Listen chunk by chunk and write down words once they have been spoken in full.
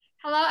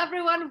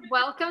everyone,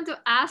 welcome to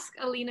Ask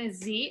Alina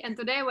Z. And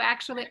today we're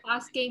actually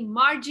asking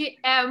Margie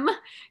M,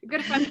 a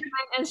good friend of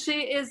mine, and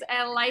she is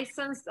a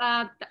licensed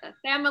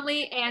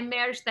family and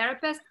marriage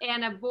therapist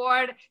and a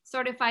board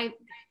certified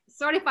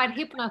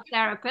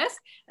hypnotherapist.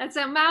 That's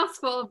a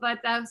mouthful, but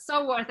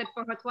so worth it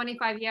for her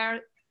 25-year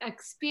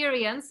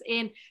experience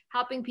in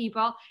helping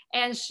people.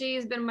 And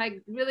she's been my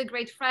really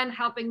great friend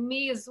helping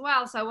me as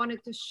well. So I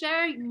wanted to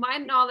share my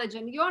knowledge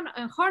and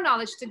her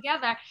knowledge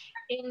together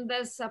in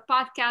this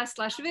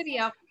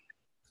podcast/video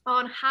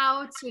on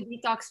how to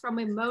detox from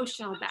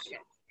emotional baggage.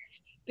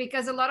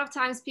 Because a lot of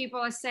times people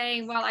are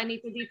saying, well, I need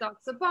to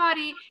detox the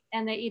body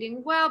and they're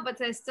eating well, but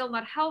they're still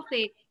not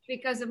healthy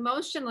because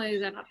emotionally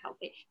they're not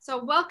healthy.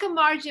 So welcome,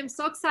 Margie. I'm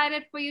so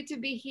excited for you to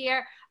be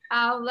here.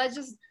 Let's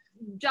just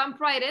jump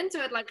right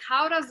into it. Like,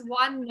 how does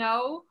one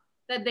know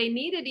that they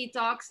need a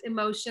detox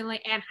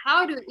emotionally, and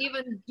how to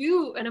even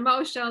do an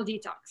emotional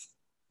detox?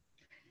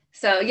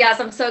 So yes,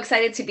 I'm so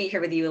excited to be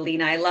here with you,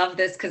 Alina. I love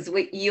this because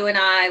you and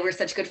I, we're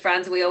such good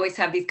friends. We always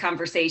have these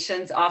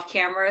conversations off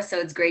camera. So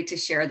it's great to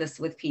share this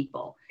with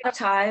people. At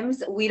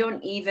times we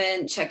don't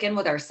even check in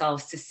with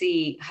ourselves to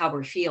see how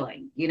we're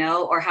feeling,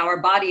 or how our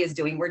body is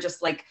doing. We're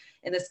just like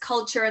in this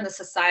culture and the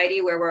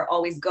society where we're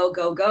always go,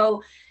 go,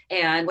 go.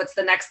 And what's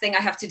the next thing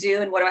I have to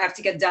do? And what do I have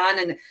to get done?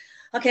 And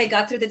okay,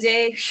 got through the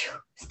day,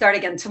 start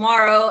again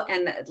tomorrow.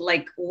 And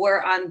like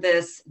we're on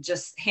this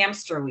just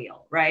hamster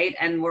wheel, right?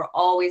 And we're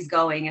always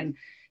going. And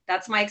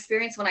that's my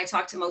experience when I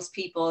talk to most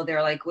people.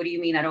 They're like, what do you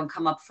mean I don't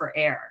come up for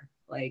air?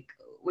 Like,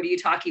 what are you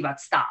talking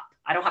about? Stop.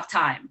 I don't have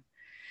time.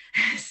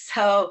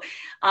 So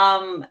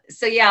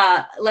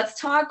yeah, let's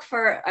talk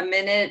for a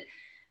minute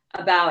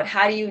about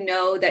how do you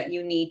know that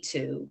you need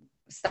to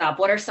stop?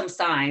 What are some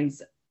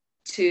signs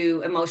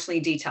to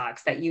emotionally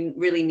detox that you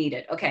really need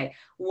it? Okay.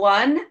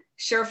 One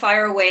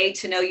surefire way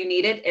to know you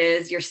need it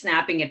is you're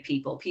snapping at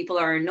people. People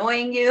are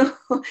annoying you.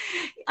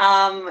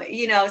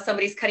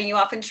 Somebody's cutting you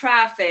off in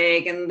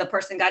traffic and the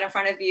person got in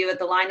front of you at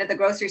the line at the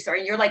grocery store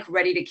and you're like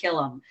ready to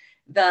kill them.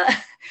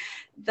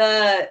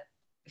 The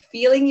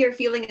feeling you're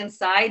feeling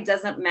inside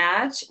doesn't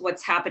match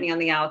what's happening on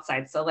the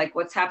outside. So like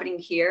what's happening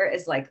here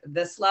is like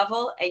this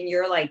level and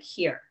you're like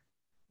here.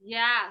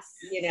 Yes.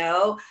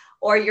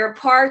 Or your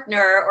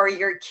partner or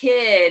your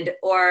kid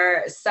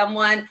or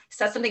someone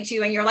says something to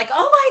you and you're like,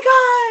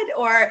 oh my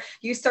God, or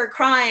you start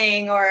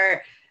crying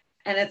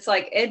and it's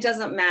like, it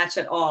doesn't match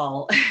at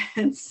all.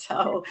 And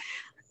so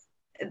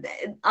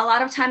a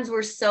lot of times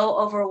we're so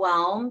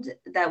overwhelmed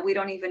that we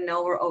don't even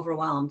know we're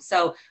overwhelmed.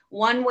 So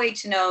one way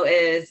to know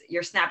is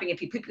you're snapping at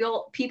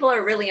people. People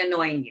are really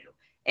annoying you.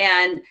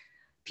 And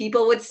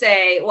people would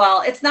say,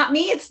 well, it's not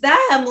me, it's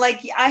them.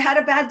 Like I had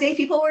a bad day.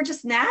 People were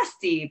just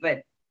nasty,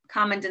 but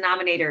common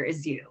denominator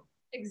is you.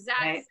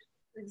 Exactly. Right?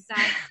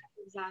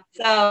 Exactly.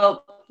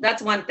 So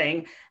that's one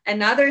thing.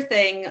 Another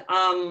thing,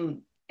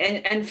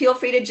 and feel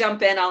free to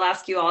jump in. I'll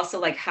ask you also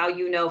like how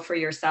you know for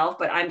yourself,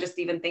 but I'm just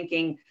even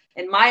thinking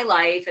in my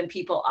life and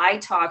people I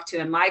talk to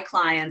and my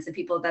clients and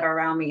people that are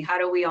around me, how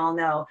do we all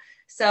know?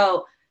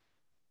 So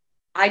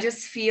I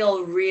just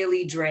feel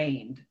really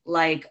drained.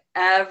 Like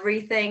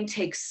everything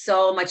takes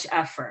so much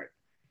effort.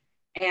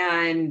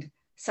 And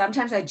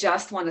sometimes I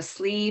just want to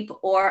sleep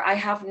or I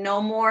have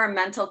no more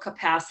mental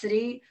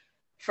capacity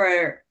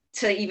to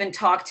even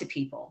talk to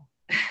people.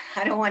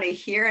 I don't want to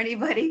hear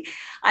anybody.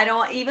 I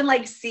don't even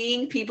like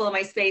seeing people in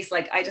my space.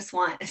 Like I just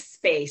want a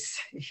space,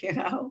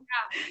 Yeah.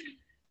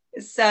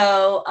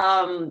 So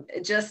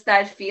just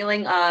that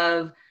feeling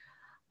of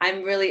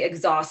I'm really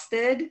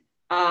exhausted.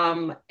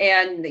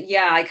 And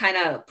yeah, I kind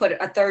of put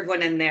a third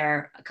one in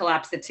there,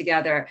 collapsed it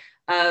together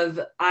of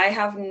I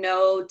have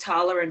no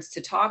tolerance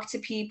to talk to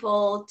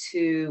people,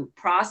 to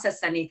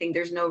process anything.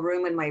 There's no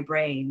room in my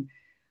brain.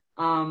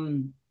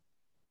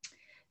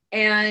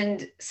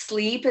 And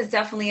sleep is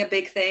definitely a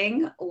big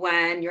thing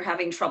when you're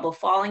having trouble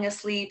falling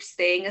asleep,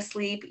 staying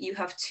asleep. You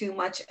have too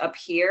much up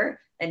here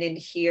and in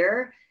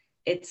here.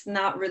 It's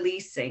not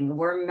releasing.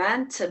 We're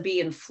meant to be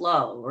in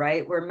flow,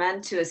 right? We're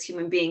meant to, as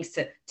human beings,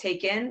 to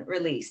take in,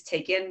 release,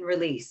 take in,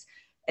 release.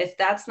 If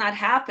that's not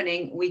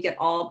happening, we get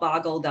all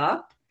boggled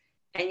up.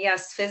 And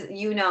yes, and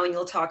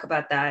you'll talk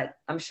about that,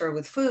 I'm sure,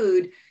 with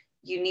food,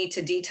 you need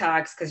to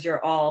detox because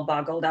you're all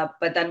boggled up.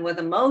 But then with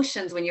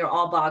emotions, when you're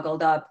all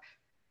boggled up,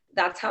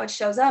 that's how it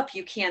shows up.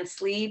 You can't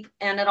sleep.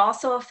 And it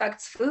also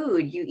affects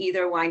food. You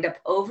either wind up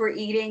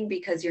overeating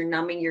because you're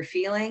numbing your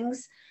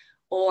feelings,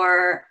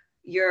 or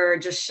you're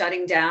just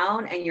shutting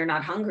down and you're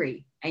not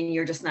hungry and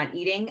you're just not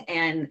eating.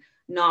 And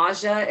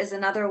nausea is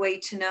another way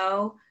to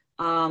know.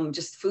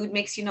 Just food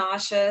makes you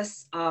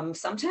nauseous.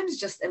 Sometimes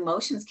just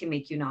emotions can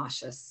make you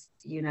nauseous,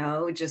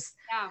 just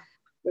Yeah.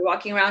 you're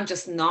walking around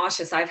just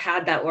nauseous. I've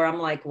had that where I'm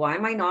like, why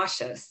am I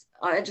nauseous?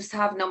 I just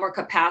have no more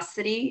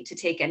capacity to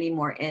take any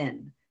more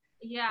in.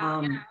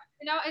 Yeah.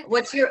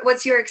 What's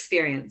your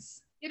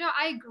experience?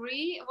 I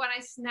agree when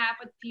I snap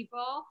at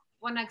people,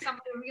 when like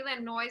somebody really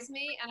annoys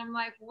me and I'm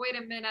like, wait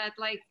a minute,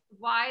 like,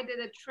 why did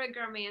it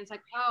trigger me? And it's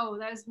like, oh,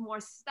 there's more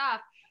stuff.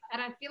 And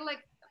I feel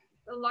like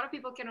a lot of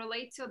people can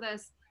relate to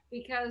this.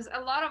 because a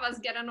lot of us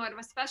get annoyed,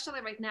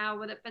 especially right now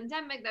with the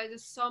pandemic. There's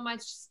just so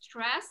much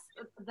stress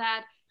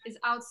that is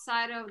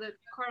outside of the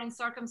current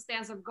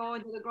circumstance of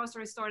going to the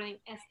grocery store and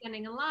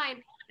standing in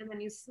line, and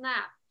then you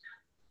snap.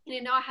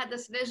 And I had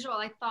this visual.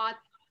 I thought,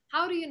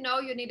 how do you know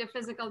you need a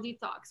physical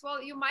detox?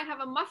 Well, you might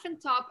have a muffin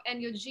top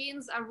and your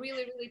jeans are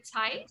really, really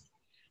tight.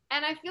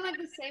 And I feel like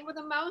the same with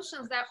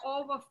emotions. They're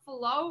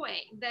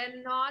overflowing.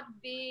 They're not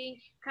being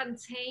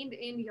contained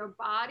in your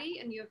body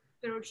and your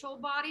spiritual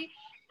body.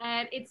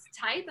 And it's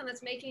tight and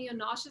it's making you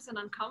nauseous and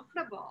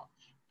uncomfortable.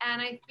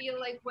 And I feel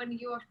like when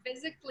you are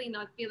physically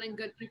not feeling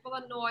good, people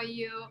annoy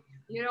you.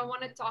 You don't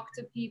want to talk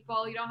to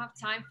people. You don't have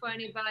time for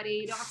anybody.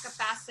 You don't have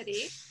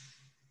capacity.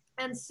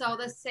 And so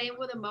the same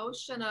with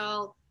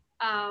emotional,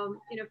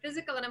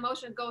 physical and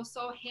emotion go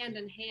so hand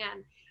in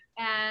hand.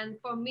 And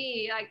for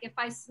me, like if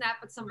I snap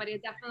at somebody,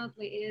 it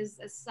definitely is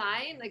a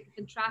sign. Like if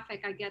in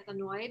traffic, I get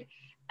annoyed.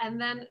 And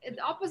then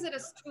the opposite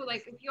is true.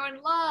 Like if you're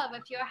in love,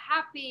 if you're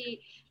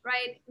happy,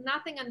 right,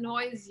 nothing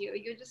annoys you.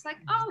 You're just like,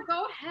 oh,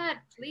 go ahead,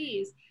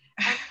 please.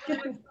 And when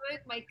I was doing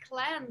my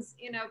cleanse,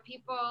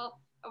 people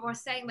were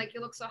saying like,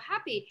 you look so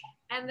happy.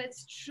 And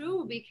that's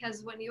true,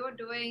 because when you're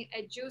doing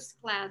a juice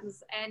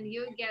cleanse and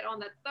you get on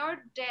the third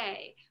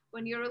day,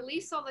 when you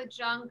release all the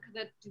junk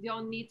that you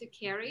don't need to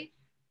carry,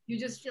 you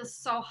just feel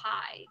so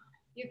high.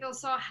 You feel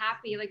so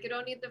happy, like you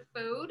don't need the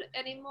food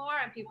anymore.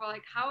 And people are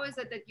like, how is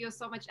it that you have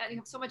so much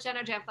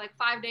energy after like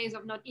 5 days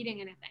of not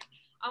eating anything?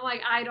 I'm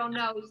like, I don't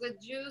know. The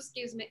juice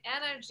gives me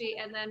energy,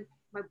 and then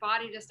my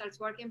body just starts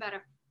working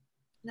better.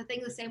 And I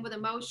think the same with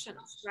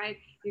emotions, right?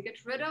 You get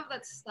rid of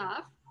that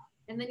stuff,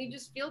 and then you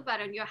just feel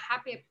better and you're a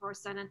happier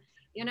person. And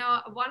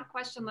one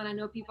question that I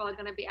know people are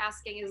going to be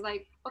asking is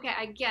like, okay,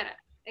 I get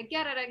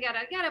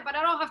it, but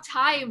I don't have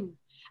time.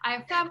 I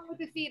have family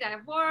to feed, I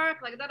have work,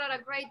 like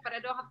great, but I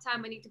don't have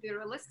time. I need to be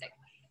realistic.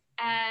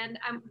 And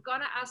I'm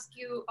gonna ask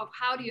you of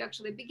how do you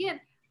actually begin.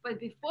 But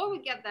before we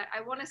get there,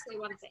 I want to say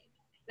one thing,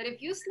 that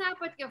if you snap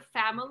at your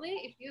family,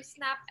 if you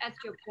snap at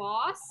your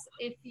boss,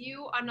 if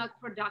you are not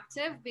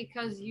productive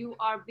because you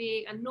are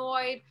being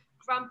annoyed,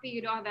 grumpy,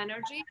 you don't have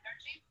energy,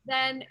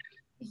 then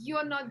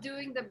you're not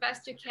doing the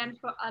best you can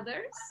for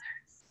others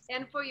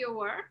and for your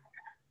work.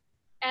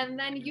 And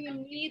then you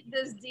need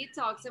this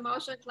detox,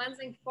 emotional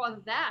cleansing for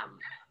them.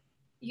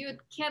 You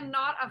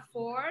cannot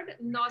afford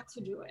not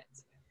to do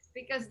it,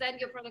 because then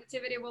your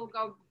productivity will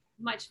go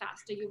much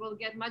faster. You will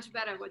get much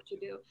better at what you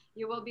do.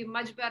 You will be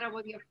much better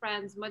with your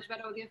friends, much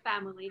better with your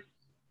family.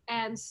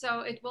 And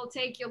so it will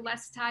take you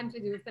less time to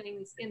do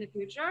things in the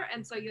future.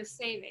 And so you're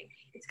saving.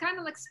 It's kind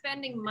of like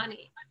spending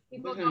money.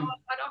 People go,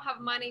 I don't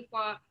have money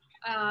for,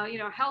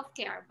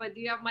 healthcare, but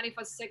do you have money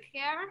for sick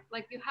care?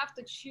 Like you have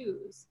to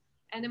choose.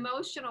 And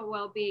emotional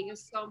well-being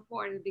is so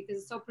important because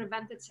it's so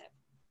preventative.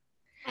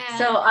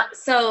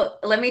 So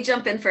let me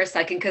jump in for a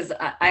second, because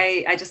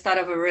I just thought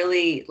of a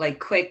really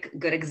quick,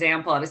 good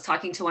example. I was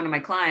talking to one of my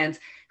clients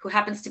who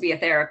happens to be a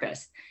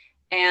therapist,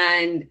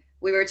 and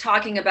we were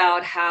talking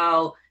about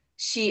how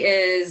she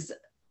has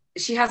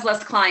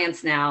less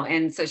clients now.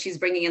 And so she's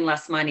bringing in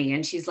less money,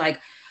 and she's like,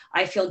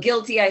 I feel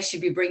guilty. I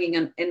should be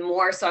bringing in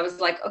more. So I was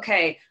like,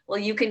 okay, well,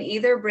 you can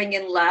either bring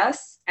in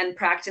less and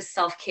practice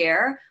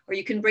self-care, or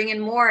you can bring in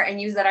more and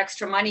use that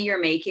extra money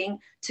you're making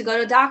to go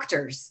to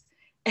doctors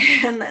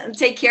and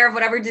take care of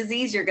whatever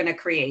disease you're going to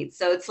create.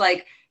 So it's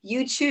like,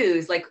 you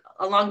choose, like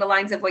along the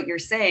lines of what you're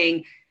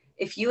saying.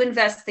 If you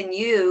invest in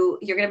you,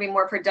 you're going to be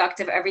more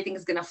productive.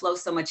 Everything's going to flow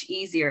so much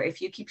easier. If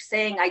you keep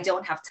saying, I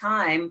don't have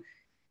time,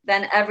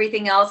 then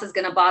everything else is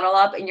going to bottle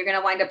up, and you're going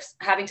to wind up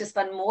having to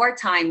spend more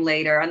time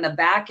later on the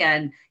back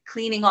end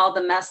cleaning all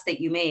the mess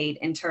that you made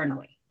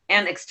internally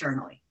and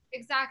externally.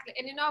 Exactly.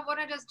 And I want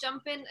to just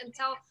jump in and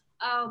tell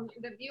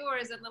the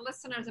viewers and the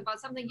listeners about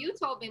something you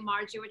told me,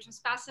 Margie, which was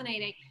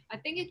fascinating. I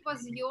think it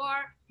was your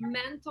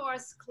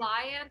mentor's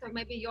client, or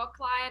maybe your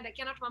client. I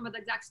cannot remember the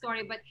exact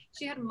story, but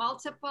she had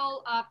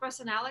multiple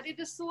personality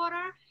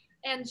disorder.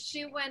 And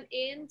she went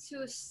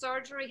into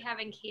surgery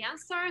having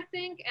cancer, I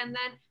think. And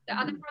then the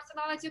other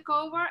personality took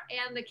over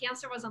and the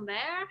cancer wasn't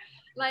there.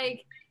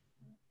 Like,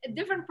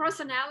 different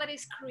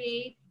personalities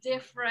create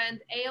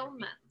different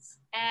ailments.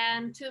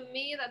 And to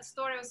me, that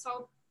story was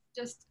so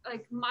just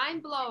like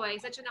mind-blowing,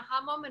 such an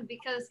aha moment,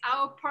 because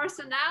our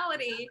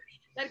personality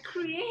that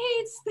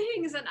creates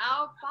things in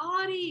our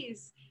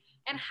bodies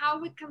and how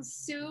we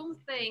consume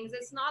things.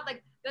 It's not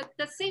like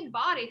the same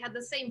body had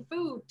the same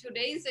food 2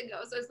 days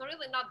ago. So it's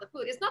really not the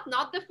food. It's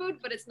not the food,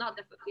 but it's not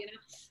the food,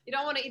 You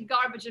don't want to eat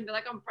garbage and be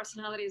like, oh,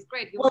 personality is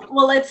great.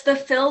 Well, it's the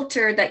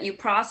filter that you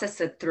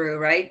process it through,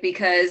 right?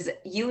 Because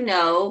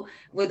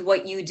with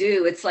what you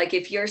do, it's like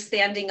if you're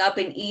standing up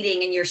and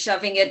eating and you're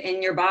shoving it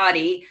in your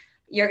body,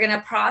 you're going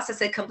to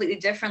process it completely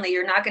differently.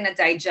 You're not going to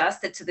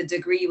digest it to the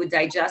degree you would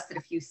digest it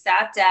if you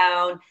sat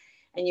down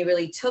and you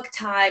really took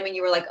time and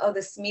you were like, oh,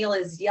 this meal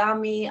is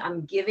yummy.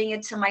 I'm giving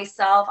it to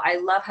myself. I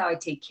love how I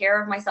take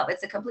care of myself.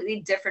 It's a completely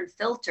different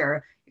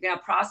filter you're going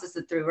to process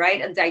it through,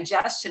 right? And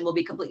digestion will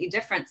be completely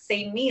different.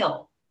 Same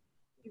meal.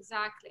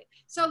 Exactly.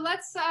 So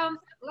let's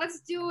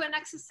do an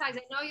exercise.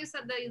 I know you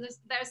said that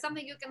there's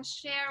something you can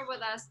share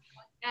with us.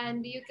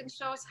 and you can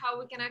show us how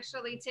we can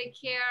actually take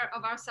care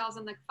of ourselves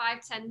in like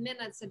 5-10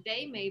 minutes a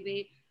day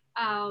maybe.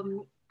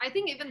 I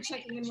think even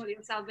checking in with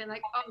yourself, being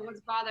like, oh,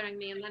 what's bothering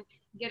me, and then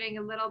getting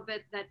a little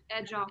bit that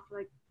edge off,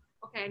 like,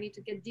 okay, I need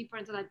to get deeper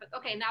into that. But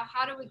okay, now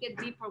how do we get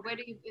deeper? Where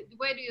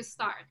do you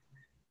start?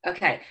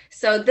 Okay,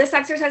 so this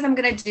exercise I'm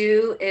gonna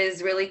do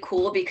is really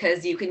cool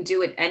because you can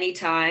do it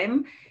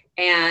anytime.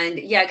 And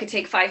yeah, it could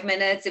take 5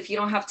 minutes. If you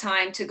don't have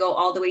time to go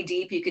all the way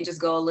deep, you can just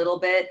go a little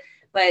bit.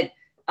 But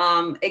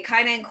it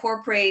kind of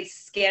incorporates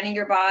scanning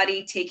your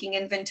body, taking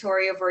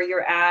inventory of where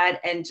you're at,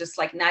 and just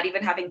like not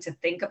even having to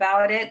think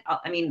about it.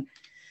 I mean,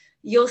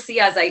 you'll see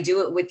as I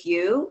do it with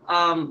you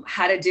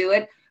how to do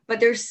it. But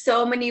there's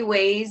so many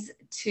ways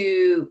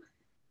to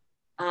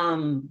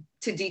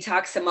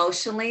detox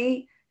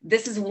emotionally.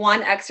 This is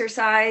one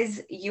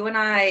exercise. You and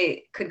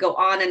I could go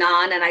on,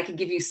 and I could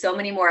give you so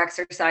many more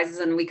exercises,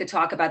 and we could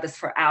talk about this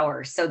for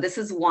hours. So this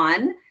is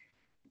one,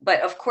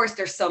 but of course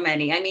there's so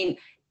many. I mean,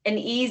 an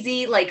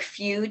easy like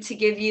few to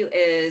give you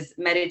is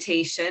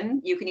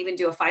meditation. You can even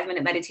do a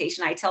 5-minute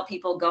meditation. I tell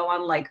people go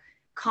on like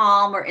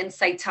Calm or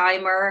Insight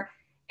Timer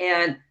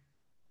and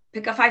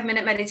pick a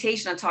 5-minute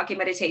meditation, a talking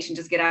meditation,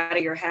 just get out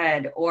of your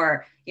head.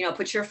 Or,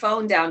 put your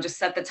phone down, just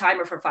set the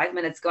timer for 5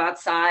 minutes, go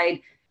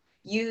outside,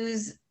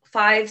 use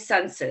 5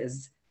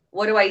 senses.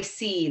 What do I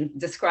see?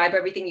 Describe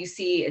everything you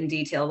see in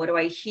detail. What do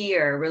I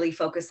hear? Really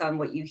focus on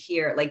what you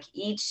hear. Like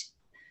each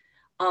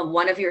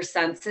one of your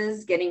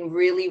senses, getting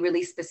really,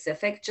 really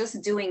specific.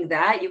 Just doing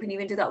that. You can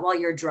even do that while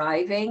you're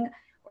driving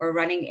or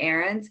running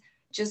errands.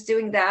 Just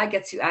doing that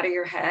gets you out of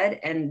your head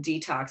and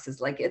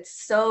detoxes. Like it's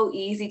so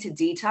easy to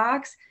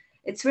detox.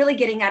 It's really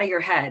getting out of your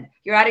head.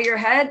 You're out of your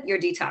head, you're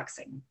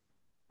detoxing.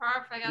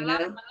 Perfect. I love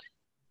it.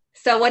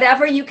 So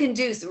whatever you can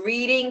do, so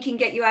reading can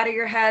get you out of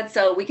your head.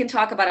 So we can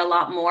talk about a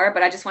lot more,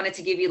 but I just wanted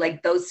to give you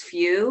like those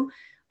few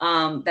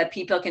that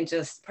people can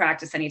just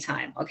practice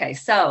anytime. Okay,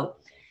 so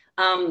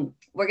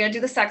we're going to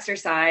do this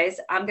exercise.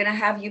 I'm going to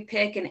have you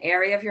pick an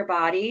area of your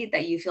body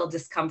that you feel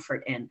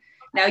discomfort in.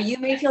 Now you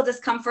may feel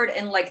discomfort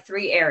in like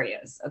 3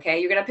 areas. Okay,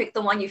 you're going to pick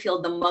the one you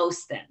feel the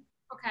most in.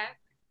 Okay.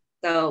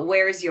 So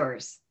where's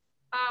yours?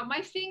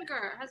 My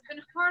finger has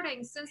been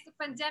hurting since the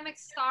pandemic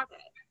started.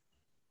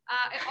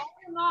 On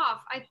and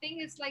off. I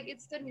think it's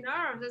the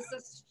nerves, it's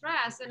the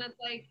stress, and it's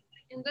like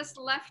in this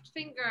left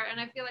finger, and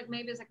I feel like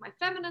maybe it's like my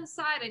feminine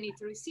side. I need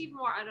to receive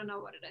more. I don't know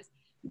what it is.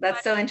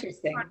 That's so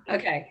interesting.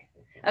 Okay.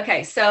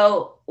 Okay.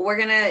 So we're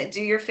going to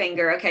do your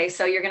finger. Okay.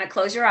 So you're going to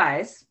close your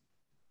eyes.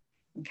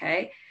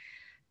 Okay.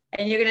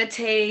 And you're going to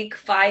take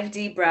 5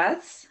 deep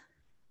breaths.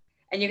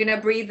 And you're going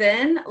to breathe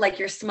in like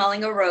you're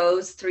smelling a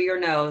rose through your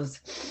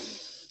nose.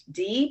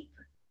 Deep.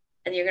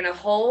 And you're going to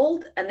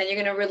hold, and then you're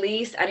going to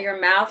release out of your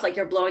mouth like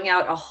you're blowing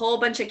out a whole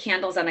bunch of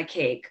candles on a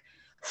cake.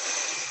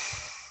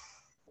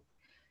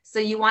 So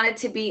you want it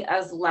to be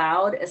as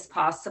loud as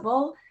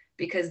possible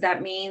because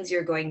that means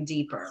you're going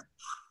deeper.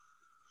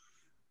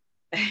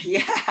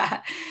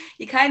 Yeah,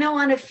 you kind of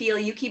want to feel,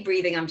 you keep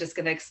breathing, I'm just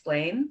going to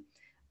explain.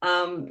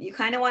 You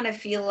kind of want to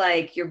feel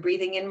like you're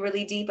breathing in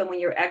really deep, and when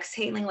you're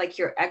exhaling, like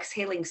you're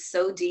exhaling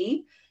so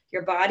deep,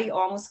 your body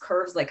almost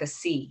curves like a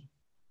C.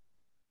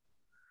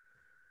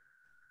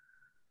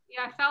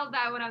 Yeah, I felt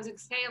that when I was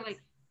exhaling,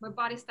 my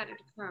body started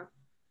to curve.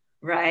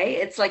 Right?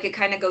 It's like it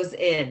kind of goes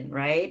in,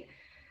 right?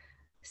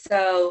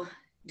 So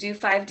do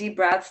 5 deep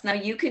breaths. Now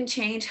you can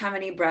change how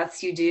many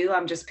breaths you do.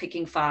 I'm just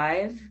picking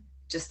 5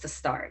 just to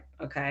start.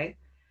 Okay.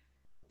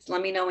 So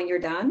let me know when you're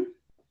done.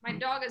 My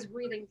dog is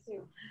breathing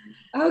too.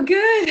 Oh,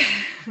 good.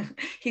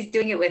 He's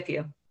doing it with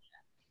you.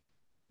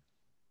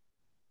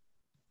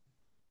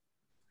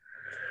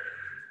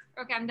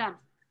 Okay, I'm done.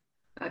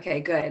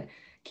 Okay, good.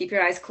 Keep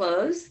your eyes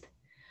closed.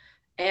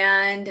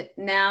 And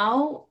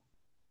now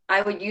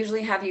I would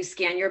usually have you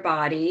scan your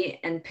body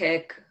and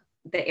pick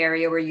the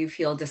area where you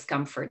feel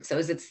discomfort. So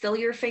is it still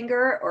your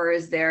finger, or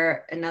is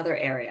there another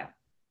area?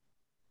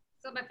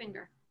 Still my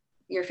finger.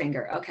 Your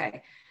finger.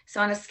 Okay. So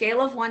on a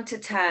scale of 1 to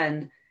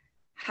 10,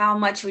 how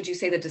much would you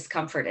say the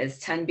discomfort is?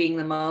 10 being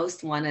the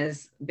most, 1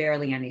 is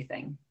barely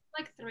anything.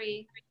 Like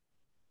 3.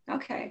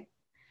 Okay.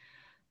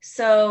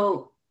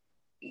 So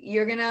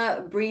you're going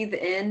to breathe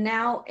in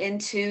now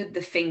into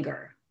the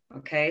finger.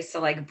 Okay. So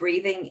like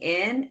breathing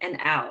in and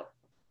out.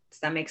 Does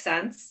that make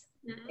sense?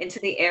 Mm-hmm. Into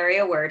the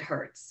area where it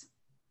hurts.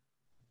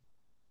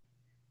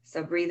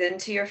 So breathe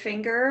into your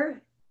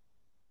finger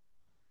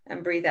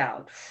and breathe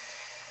out.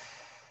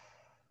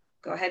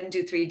 Go ahead and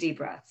do 3 deep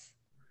breaths.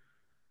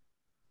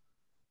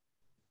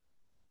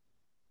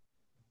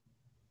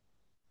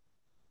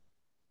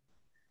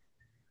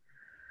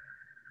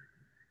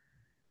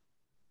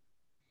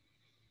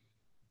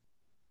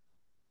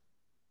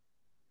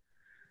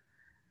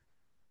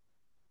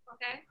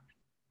 Okay.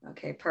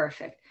 Okay,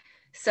 perfect.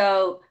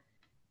 So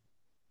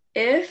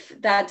if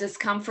that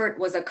discomfort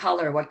was a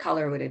color, what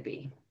color would it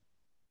be?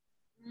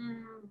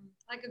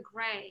 Like a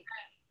gray.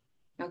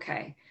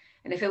 Okay.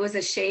 And if it was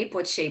a shape,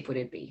 what shape would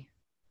it be?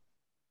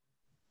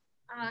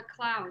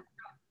 Cloud.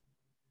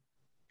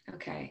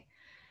 Okay.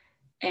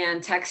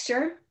 And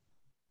texture?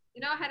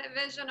 I had a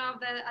vision of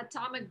the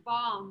atomic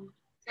bomb.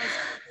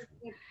 So it's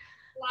like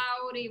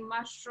cloudy,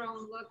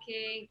 mushroom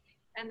looking,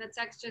 and the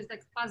texture is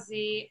like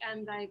fuzzy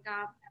and like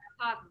a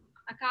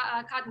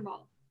cotton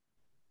ball.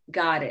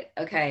 Got it.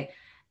 Okay.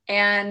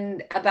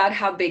 And about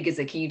how big is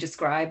it? Can you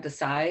describe the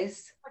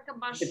size? Like a The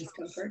mushroom.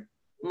 discomfort?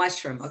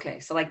 Mushroom. Okay.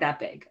 So like that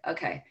big.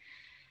 Okay.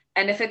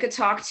 And if it could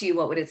talk to you,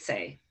 what would it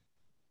say?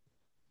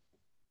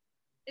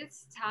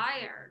 It's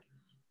tired.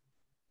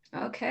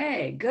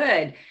 Okay,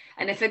 good.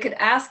 And if it could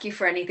ask you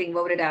for anything,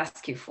 what would it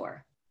ask you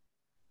for?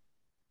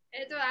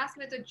 It will ask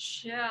me to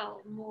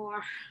chill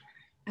more,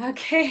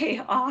 Okay,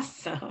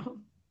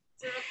 awesome.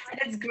 to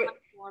relax It's great.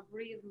 more,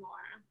 breathe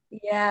more.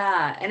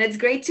 Yeah, and it's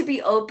great to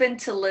be open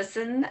to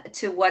listen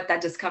to what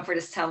that discomfort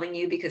is telling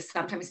you, because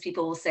sometimes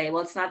people will say,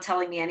 well, it's not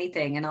telling me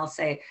anything. And I'll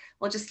say,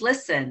 well, just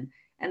listen.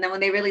 And then when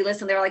they really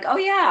listen, they're like, oh,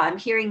 yeah, I'm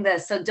hearing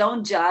this. So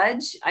don't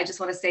judge. I just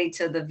want to say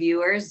to the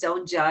viewers,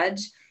 don't judge.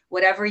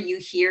 Whatever you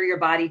hear your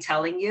body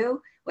telling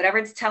you, whatever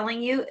it's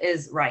telling you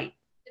is right.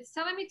 It's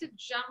telling me to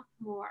jump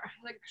more,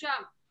 like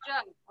jump,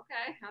 jump.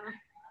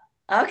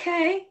 Okay.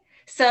 Okay.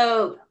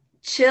 So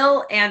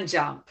chill and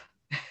jump.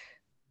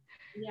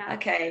 Yeah.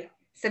 Okay.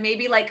 So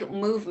maybe like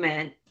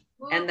movement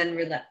Move and then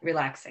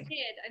relaxing.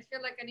 kid. I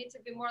feel like I need to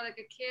be more like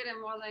a kid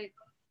and more like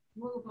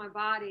move my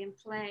body and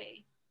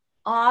play.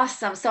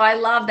 Awesome. So I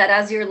love that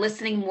as you're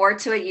listening more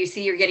to it, you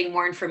see you're getting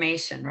more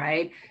information,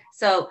 right?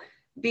 So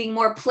being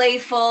more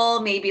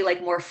playful, maybe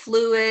like more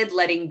fluid,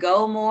 letting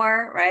go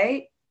more,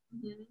 right?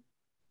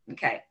 Mm-hmm.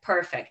 Okay,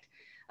 perfect.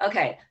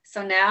 Okay,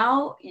 so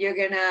now you're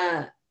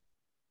gonna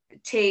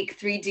take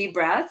 3 deep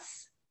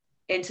breaths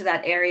into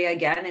that area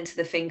again, into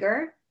the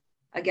finger,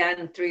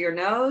 again through your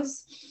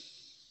nose,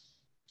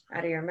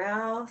 out of your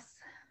mouth.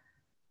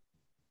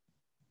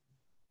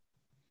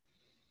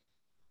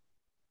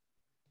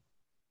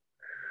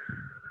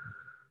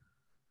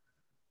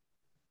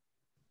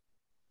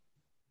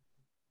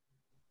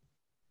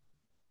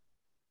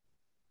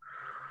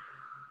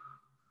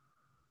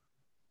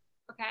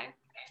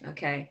 Okay.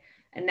 Okay.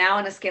 And now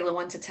on a scale of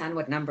 1 to 10,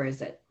 what number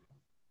is it?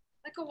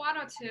 Like a 1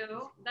 or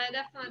 2. That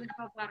definitely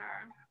felt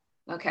better.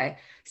 Okay.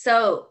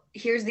 So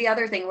here's the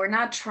other thing. We're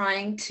not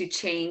trying to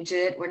change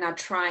it. We're not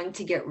trying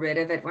to get rid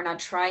of it. We're not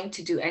trying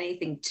to do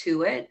anything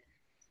to it.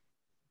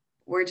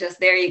 We're just,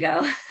 there you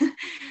go.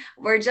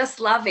 We're just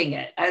loving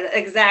it.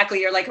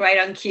 Exactly. You're like right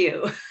on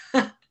cue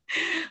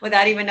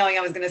without even knowing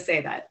I was going to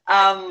say that.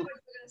 Oh,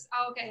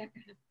 okay.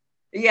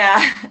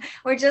 Yeah,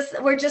 we're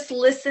just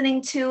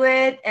listening to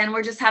it, and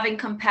we're just having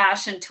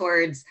compassion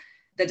towards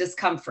the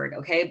discomfort,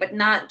 okay, but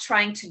not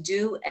trying to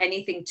do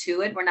anything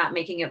to it. We're not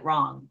making it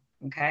wrong,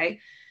 okay?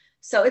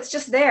 So it's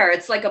just there.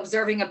 It's like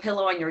observing a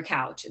pillow on your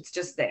couch. It's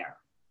just there.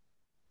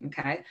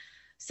 Okay.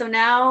 So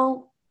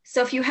now,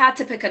 so if you had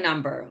to pick a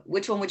number,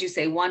 which one would you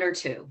say, 1 or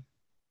 2?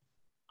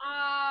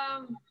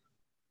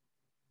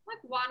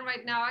 Like 1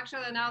 right now.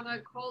 Actually, now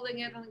they're holding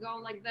it and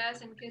going like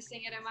this and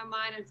kissing it in my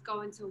mind. It's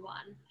going to 1.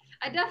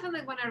 I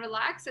definitely, when I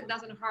relax, it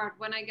doesn't hurt.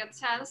 When I get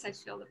tense, I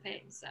feel the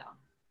pain. So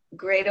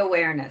Great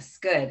awareness.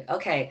 Good.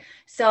 Okay.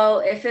 So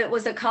if it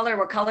was a color,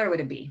 what color would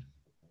it be?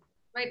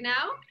 right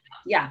now,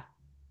 Yeah.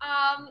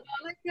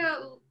 like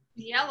a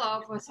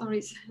yellow for some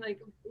reason, like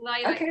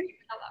light Okay.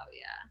 yellow.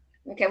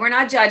 Yeah. Okay. We're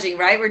not judging,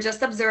 right? We're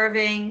just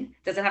observing.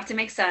 Doesn't have to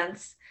make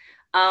sense.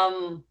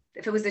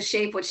 If it was a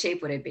shape, what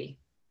shape would it be?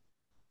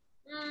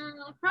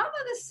 Probably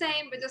the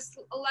same, but just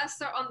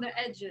lesser on the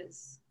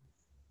edges.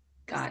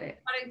 Got it.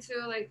 Starting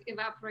to like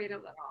evaporate a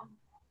little.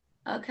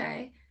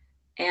 Okay.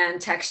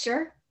 And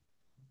texture?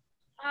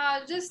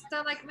 Just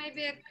like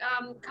maybe a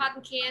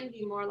cotton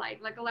candy, more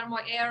like a little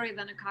more airy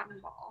than a cotton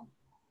ball.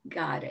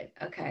 Got it.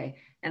 Okay.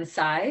 And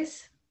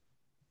size?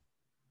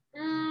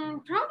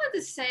 Probably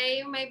the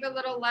same, maybe a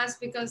little less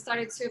because it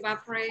started to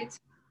evaporate.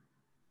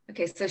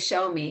 Okay, so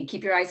show me.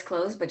 Keep your eyes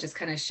closed, but just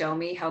kind of show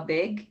me how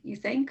big you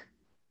think.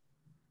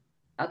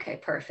 Okay,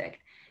 perfect.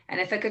 And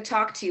if it could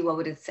talk to you, what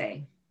would it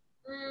say?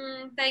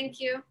 Thank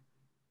you.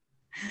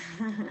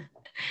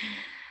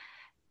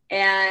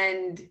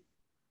 And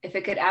if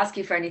it could ask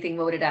you for anything,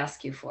 what would it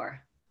ask you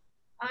for?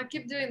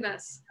 Keep doing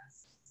this.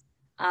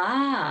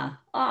 Ah,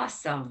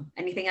 awesome.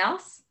 Anything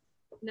else?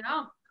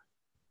 No.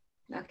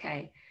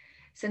 Okay.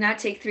 So now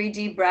take 3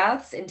 deep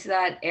breaths into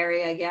that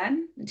area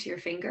again, into your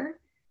finger.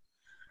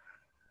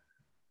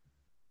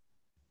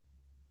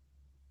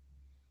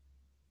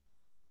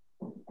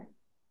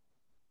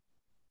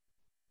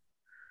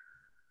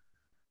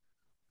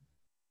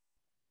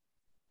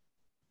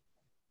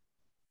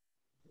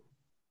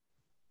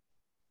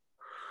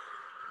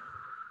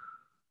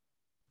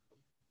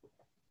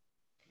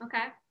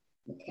 Okay.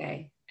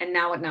 Okay. And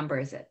now what number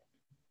is it?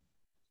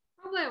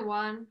 Probably a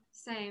 1.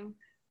 Same.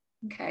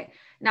 Okay.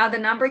 Now the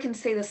number can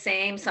stay the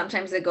same.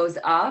 Sometimes it goes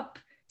up,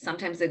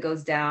 sometimes it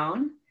goes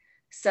down.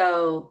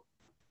 So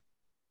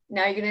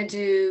now you're going to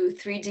do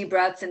 3 deep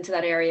breaths into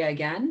that area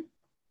again.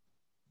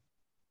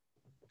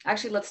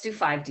 Actually, let's do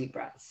 5 deep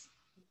breaths.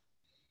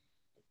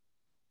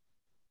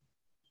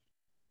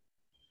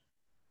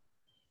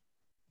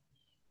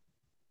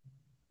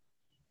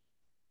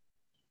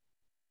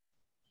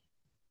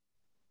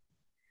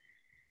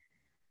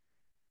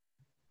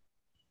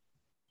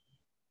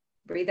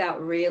 Breathe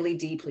out really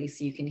deeply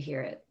so you can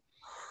hear it.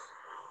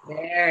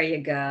 There you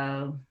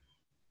go.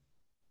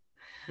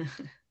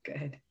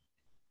 Good.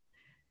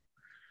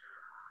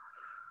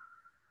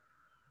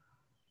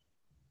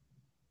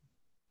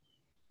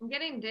 I'm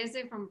getting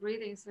dizzy from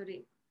breathing so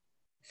deep.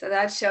 So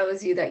that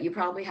shows you that you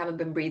probably haven't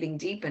been breathing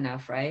deep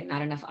enough, right?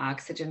 Not enough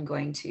oxygen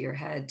going to your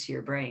head, to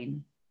your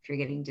brain, if you're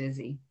getting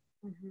dizzy.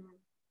 Mm-hmm.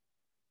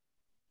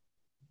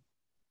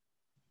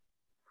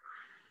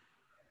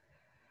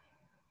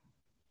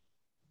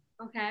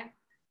 Okay.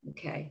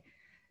 Okay.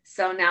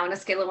 So now on a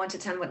scale of 1 to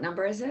 10, what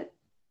number is it?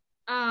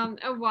 A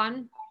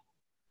 1.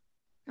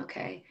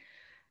 Okay.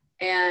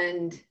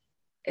 And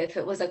if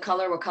it was a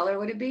color, what color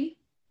would it be?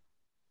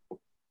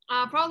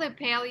 Probably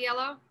pale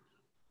yellow.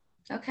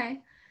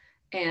 Okay.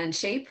 And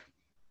shape?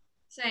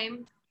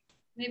 Same.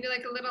 Maybe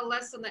like a little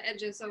less on the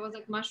edges. So it was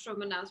like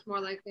mushroom, and now it's more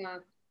like a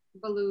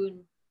balloon.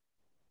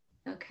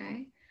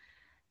 Okay.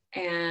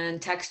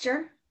 And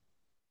texture?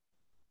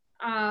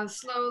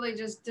 Slowly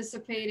just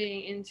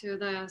dissipating into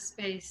the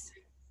space.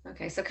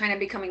 Okay. So kind of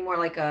becoming more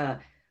like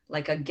a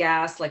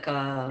gas, like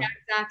a. Yeah,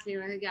 exactly,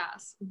 like a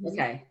gas. Mm-hmm.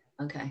 Okay.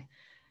 Okay.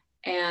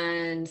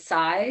 And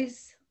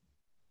size?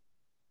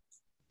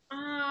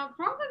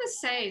 Probably the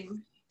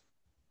same.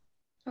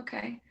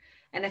 Okay.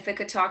 And if it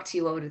could talk to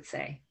you, what would it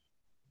say?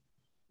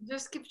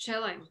 Just keep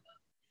chilling.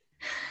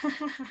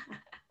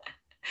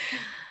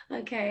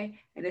 Okay.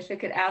 And if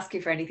it could ask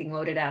you for anything, what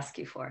would it ask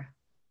you for?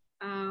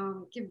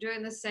 Keep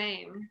doing the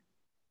same.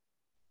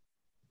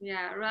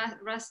 Yeah,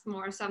 rest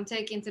more. So I'm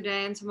taking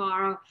today and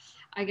tomorrow.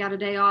 I got a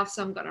day off,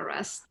 so I'm gonna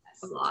rest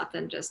a lot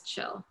and just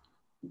chill.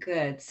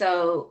 Good.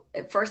 So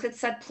at first it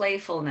said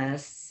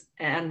playfulness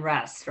and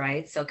rest,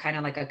 right? So kind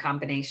of like a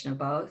combination of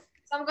both.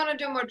 So I'm gonna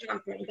do more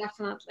jumping,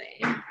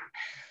 definitely.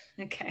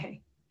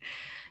 Okay.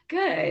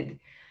 Good.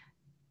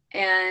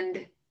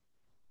 And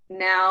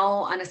now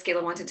on a scale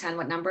of 1 to 10,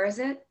 what number is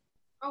it?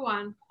 A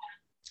 1.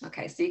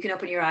 Okay, so you can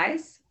open your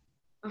eyes.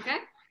 Okay.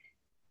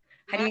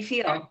 How do you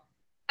feel?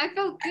 I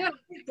feel good. I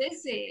feel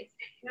dizzy.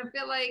 I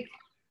feel like,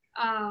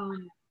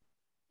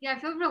 yeah, I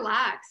feel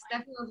relaxed.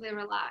 Definitely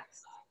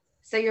relaxed.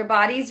 So your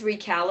body's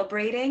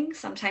recalibrating.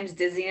 Sometimes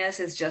dizziness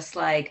is just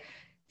like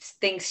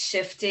things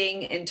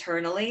shifting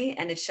internally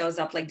and it shows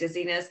up like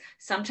dizziness.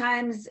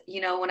 Sometimes,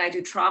 when I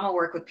do trauma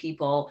work with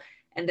people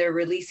and they're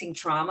releasing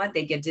trauma,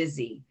 they get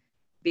dizzy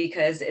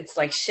because it's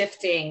like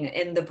shifting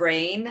in the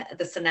brain.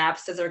 The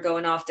synapses are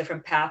going off,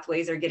 different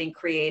pathways are getting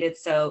created.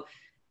 So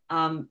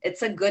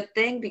it's a good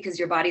thing because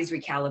your body's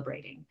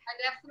recalibrating. I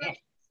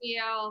definitely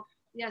feel,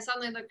 yeah,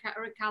 something like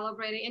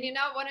recalibrating. And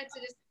I wanted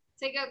to just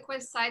take a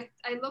quick side.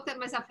 I looked at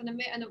myself in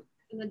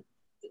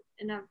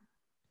a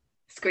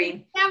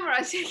screen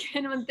camera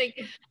and one thing.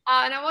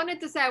 And I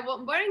wanted to say,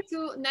 I'm wearing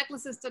 2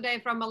 necklaces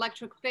today from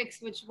Electric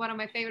Fix, which is one of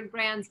my favorite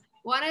brands.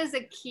 One is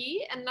a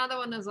key, another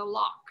one is a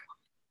lock.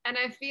 And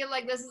I feel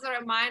like this is a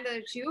reminder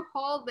that you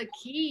hold the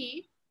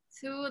key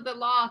to the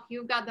lock,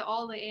 you've got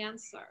all the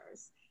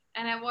answers.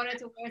 And I wanted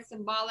to wear it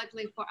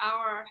symbolically for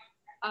our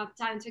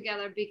time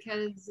together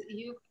because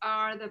you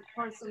are the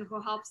person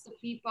who helps the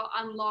people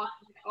unlock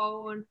their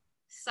own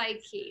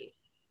psyche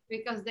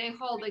because they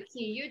hold the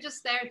key. You're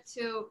just there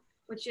to,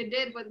 what you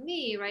did with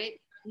me, right?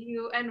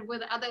 You and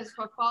with others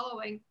who are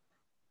following,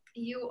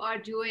 you are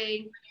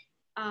doing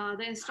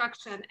the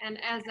instruction.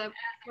 And as a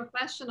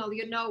professional,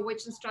 you know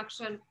which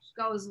instruction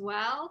goes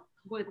well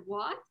with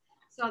what.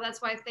 So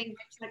that's why I think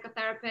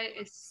psychotherapy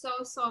is so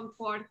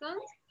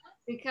important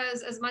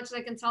because as much as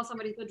I can tell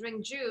somebody to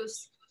drink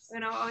juice,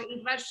 or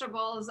eat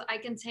vegetables, I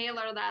can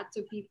tailor that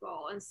to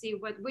people and see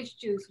which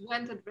juice,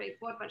 when to drink,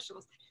 what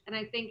vegetables. And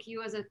I think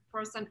you as a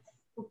person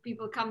who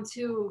people come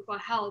to for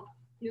help,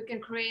 you can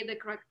create the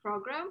correct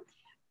program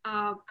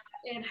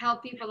and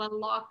help people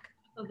unlock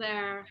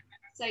their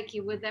psyche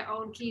with their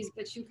own keys,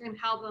 but you can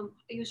help them,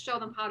 you show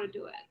them how to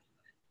do it.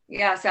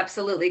 Yes,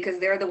 absolutely, because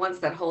they're the ones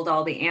that hold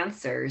all the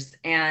answers.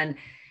 And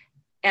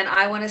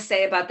I want to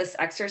say about this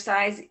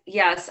exercise,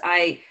 yes,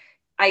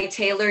 I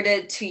tailored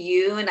it to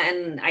you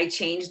and I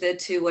changed it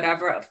to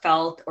whatever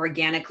felt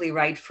organically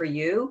right for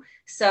you.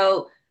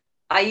 So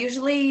I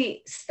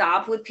usually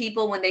stop with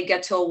people when they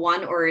get to a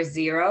 1 or a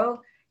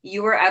 0.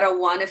 You were at a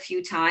 1 a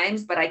few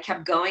times, but I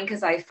kept going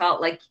because I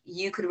felt like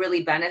you could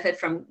really benefit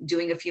from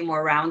doing a few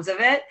more rounds of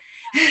it.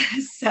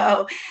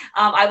 So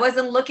I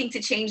wasn't looking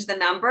to change the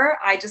number.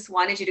 I just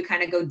wanted you to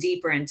kind of go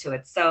deeper into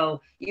it.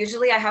 So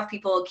usually I have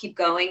people keep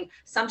going.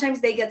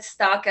 Sometimes they get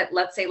stuck at,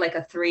 let's say, like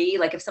a 3,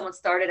 like if someone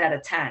started at a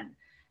 10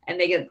 and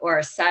they get, or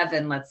a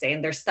 7, let's say,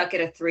 and they're stuck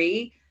at a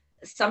 3.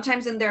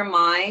 Sometimes in their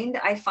mind,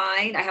 I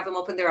find I have them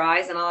open their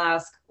eyes and I'll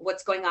ask,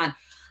 what's going on?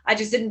 I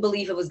just didn't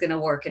believe it was going to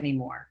work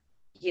anymore.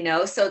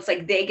 So it's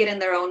like they get in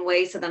their own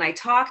way. So then I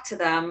talk to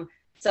them.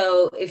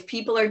 So if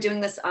people are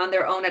doing this on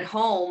their own at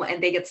home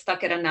and they get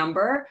stuck at a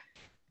number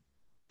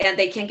and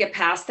they can't get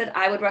past it,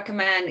 I would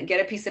recommend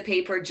get a piece of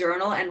paper,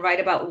 journal, and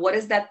write about what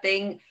is that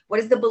thing? What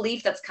is the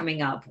belief that's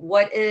coming up?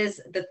 What is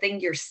the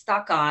thing you're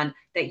stuck on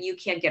that you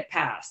can't get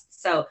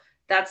past? So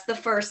that's the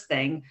first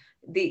thing.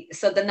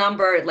 So the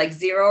number like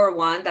 0 or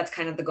 1, that's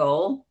kind of the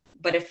goal.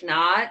 But if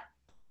not,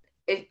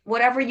 if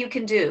whatever you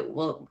can do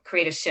will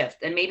create a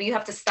shift. And maybe you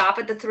have to stop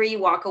at the 3,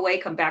 walk away,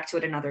 come back to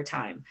it another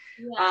time.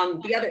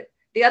 Yeah.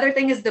 The other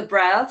thing is the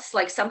breaths.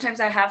 Like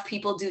sometimes I have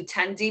people do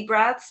 10 deep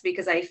breaths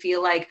because I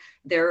feel like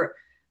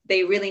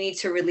they really need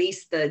to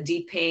release the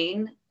deep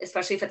pain,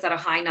 especially if it's at a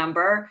high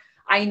number.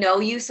 I know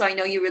you, so I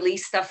know you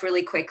release stuff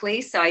really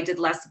quickly. So I did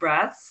less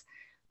breaths,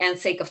 and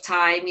sake of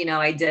time,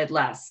 I did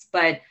less.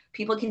 But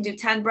people can do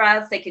 10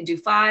 breaths, they can do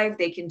 5,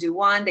 they can do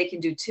 1, they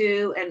can do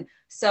 2. And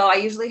so I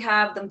usually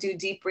have them do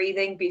deep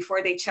breathing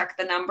before they check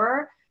the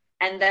number.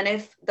 And then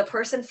if the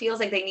person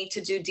feels like they need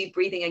to do deep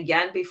breathing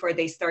again before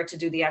they start to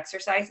do the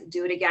exercise,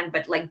 do it again.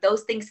 But like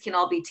those things can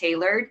all be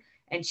tailored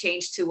and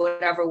changed to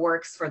whatever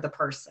works for the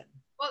person.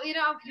 Well,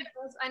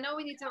 because I know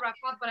we need to wrap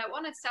up, but I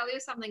want to tell you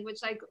something which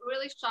like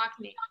really shocked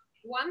me.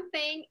 One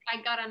thing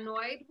I got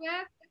annoyed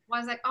with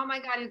was like, oh my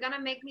God, you're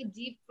gonna make me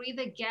deep breathe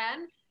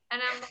again.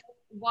 And I'm like,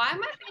 why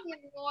am I being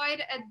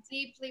annoyed at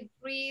deeply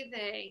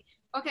breathing?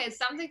 Okay, it's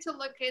something to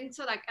look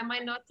into. Like, am I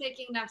not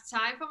taking enough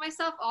time for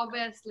myself?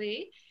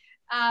 Obviously.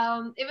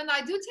 Even though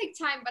I do take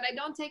time, but I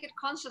don't take it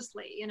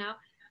consciously.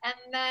 And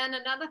then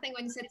another thing,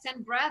 when you said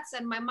 10 breaths,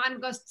 and my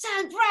mind goes,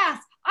 10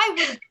 breaths, I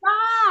would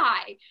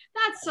die.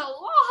 That's a lot.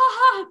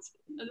 I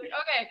was like,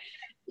 okay,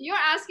 you're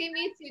asking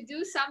me to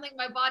do something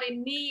my body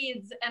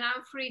needs, and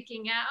I'm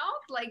freaking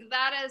out. Like,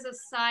 that is a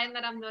sign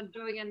that I'm not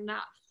doing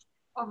enough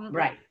of it.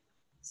 Right.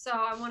 So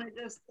I want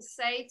to just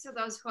say to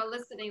those who are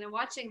listening and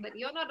watching that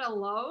you're not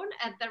alone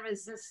at the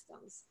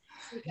resistance.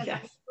 Because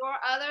I'm sure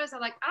others are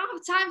like, I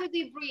don't have time to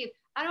deep breathe.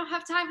 I don't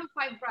have time for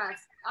 5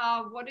 breaths.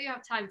 What do you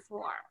have time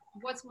for?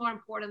 What's more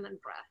important than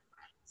breath?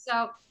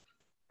 So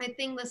I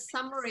think the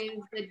summary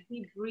is that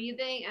deep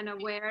breathing and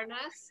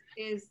awareness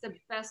is the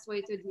best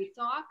way to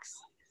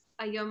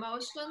detox your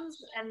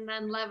emotions. And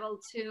then level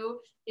 2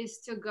 is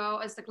to go,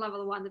 as like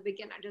level 1, the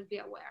beginner, just be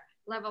aware.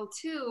 Level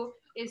 2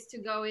 is to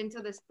go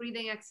into this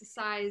breathing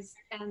exercise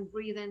and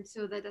breathe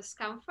into the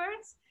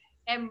discomforts.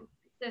 And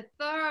the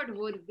third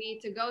would be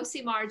to go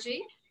see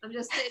Margie. I'm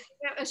just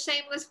a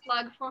shameless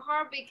plug for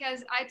her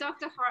because I talk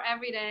to her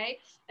every day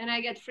and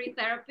I get free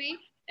therapy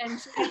and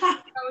she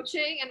gets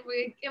coaching and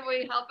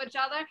we help each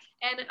other.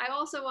 And I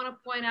also want to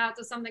point out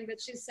to something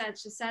that she said.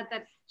 She said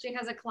that she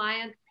has a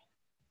client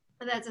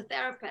that's a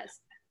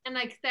therapist, and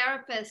like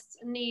therapists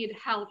need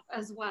help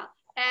as well.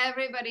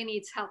 Everybody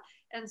needs help.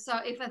 And so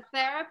if a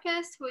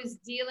therapist who is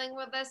dealing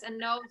with this and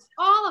knows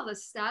all of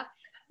this stuff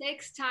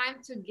takes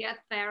time to get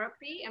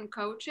therapy and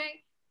coaching,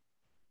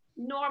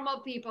 normal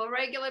people,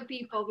 regular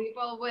people,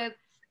 people with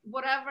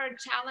whatever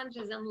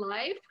challenges in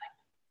life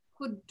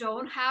who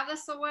don't have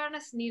this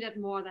awareness need it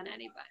more than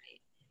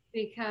anybody,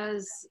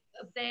 because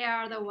they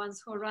are the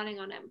ones who are running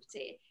on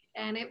empty.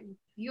 And if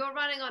you're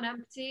running on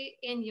empty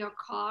in your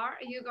car,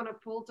 you're going to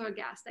pull to a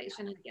gas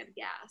station and get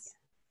gas.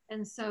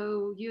 And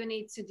so you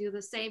need to do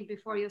the same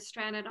before you're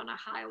stranded on a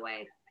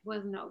highway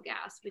with no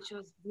gas,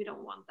 because we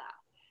don't want that.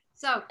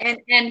 So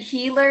and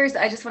healers,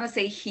 I just want to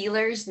say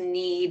healers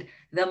need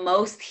the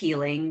most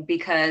healing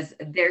because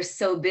they're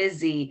so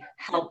busy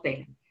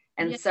helping.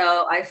 And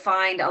so I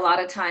find a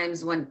lot of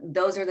times when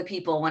those are the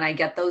people, when I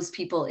get those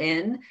people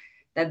in,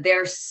 that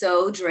they're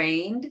so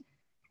drained.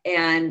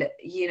 And,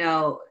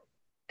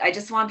 I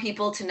just want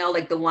people to know,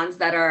 like the ones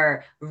that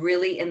are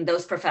really in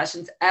those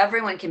professions,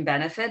 everyone can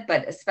benefit,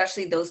 but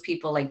especially those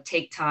people, like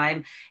take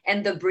time.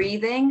 And the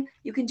breathing,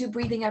 you can do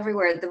breathing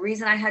everywhere. The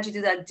reason I had you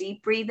do that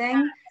deep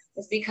breathing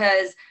is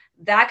because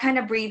that kind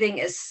of breathing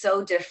is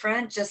so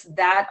different. Just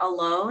that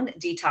alone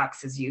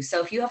detoxes you.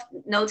 So if you have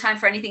no time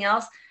for anything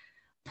else,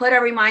 put a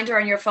reminder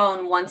on your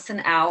phone once an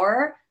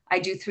hour. I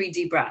do 3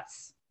 deep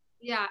breaths.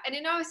 Yeah. And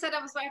I said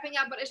I was wrapping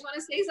up, but I just want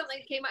to say something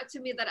that came up to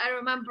me that I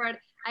remembered.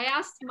 I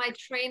asked my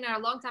trainer a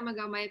long time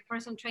ago, my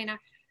personal trainer,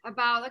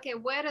 about, okay,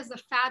 where does the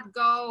fat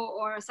go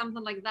or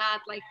something like that?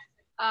 Like,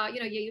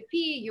 you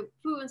pee, you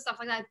poo and stuff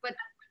like that. But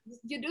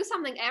you do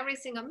something every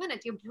single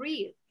minute. You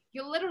breathe.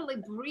 You literally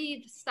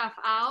breathe stuff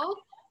out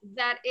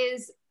that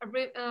is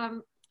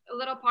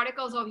little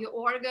particles of your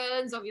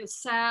organs, of your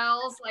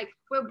cells. Like,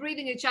 we're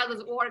breathing each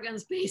other's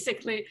organs,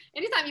 basically.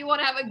 Anytime you want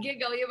to have a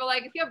giggle, you're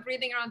like, if you're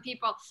breathing around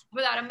people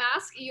without a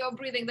mask, you're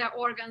breathing their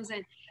organs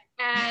in.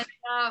 And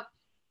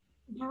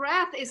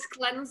breath is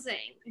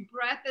cleansing.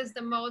 Breath is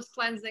the most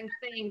cleansing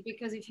thing,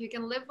 because if you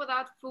can live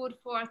without food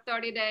for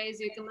 30 days,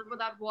 you can live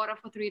without water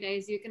for 3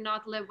 days, you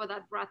cannot live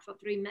without breath for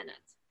 3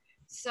 minutes.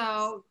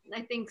 So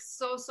I think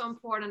so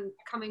important,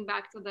 coming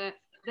back to the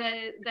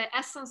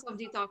essence of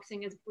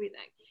detoxing is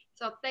breathing.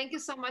 So thank you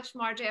so much,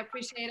 Margie. I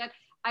appreciate it.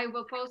 I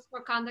will post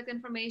her contact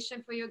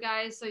information for you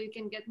guys so you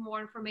can get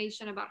more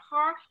information about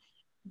her.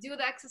 Do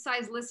the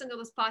exercise, listen to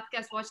this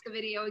podcast, watch the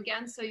video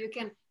again so you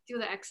can do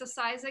the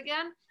exercise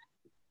again.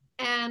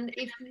 And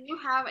if you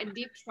have a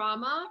deep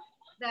trauma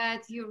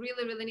that you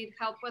really, really need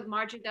help with,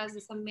 Margie does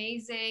this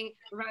amazing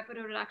rapid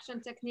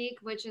reduction technique,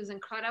 which is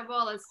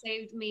incredible. It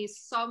saved me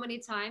so many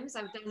times.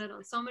 I've done it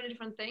on so many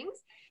different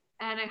things.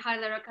 And I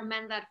highly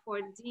recommend that for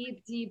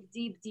deep, deep,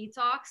 deep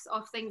detox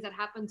of things that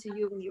happened to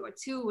you when you were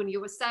 2, when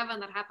you were 7,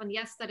 that happened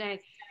yesterday.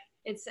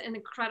 It's an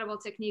incredible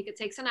technique. It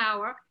takes an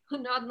hour,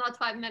 not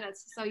 5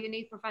 minutes. So you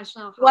need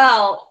professional help.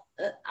 Well,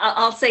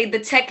 I'll say the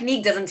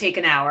technique doesn't take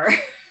an hour.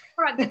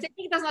 Correct. The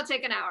technique does not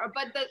take an hour,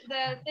 but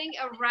the thing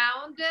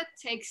around it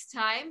takes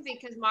time,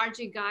 because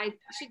Margie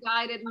she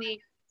guided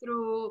me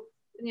through,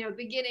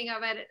 beginning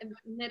of it,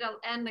 middle,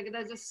 end. Like,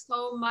 there's just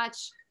so much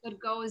that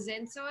goes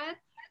into it.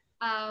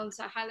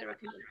 So I highly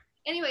recommend it.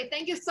 Anyway,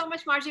 thank you so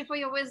much, Margie, for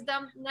your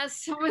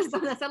wisdomness.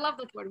 I love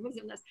that word,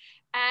 wisdomness,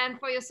 and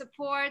for your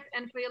support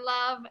and for your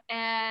love.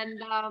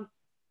 And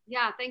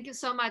yeah, thank you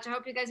so much. I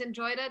hope you guys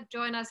enjoyed it.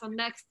 Join us on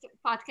next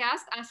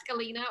podcast. Ask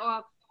Alina,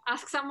 or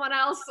ask someone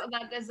else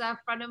that is a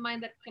friend of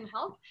mine that can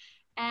help.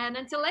 And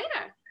until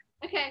later.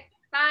 Okay,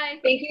 bye.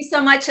 Thank you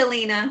so much,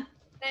 Alina.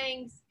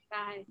 Thanks.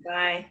 Bye.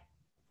 Bye.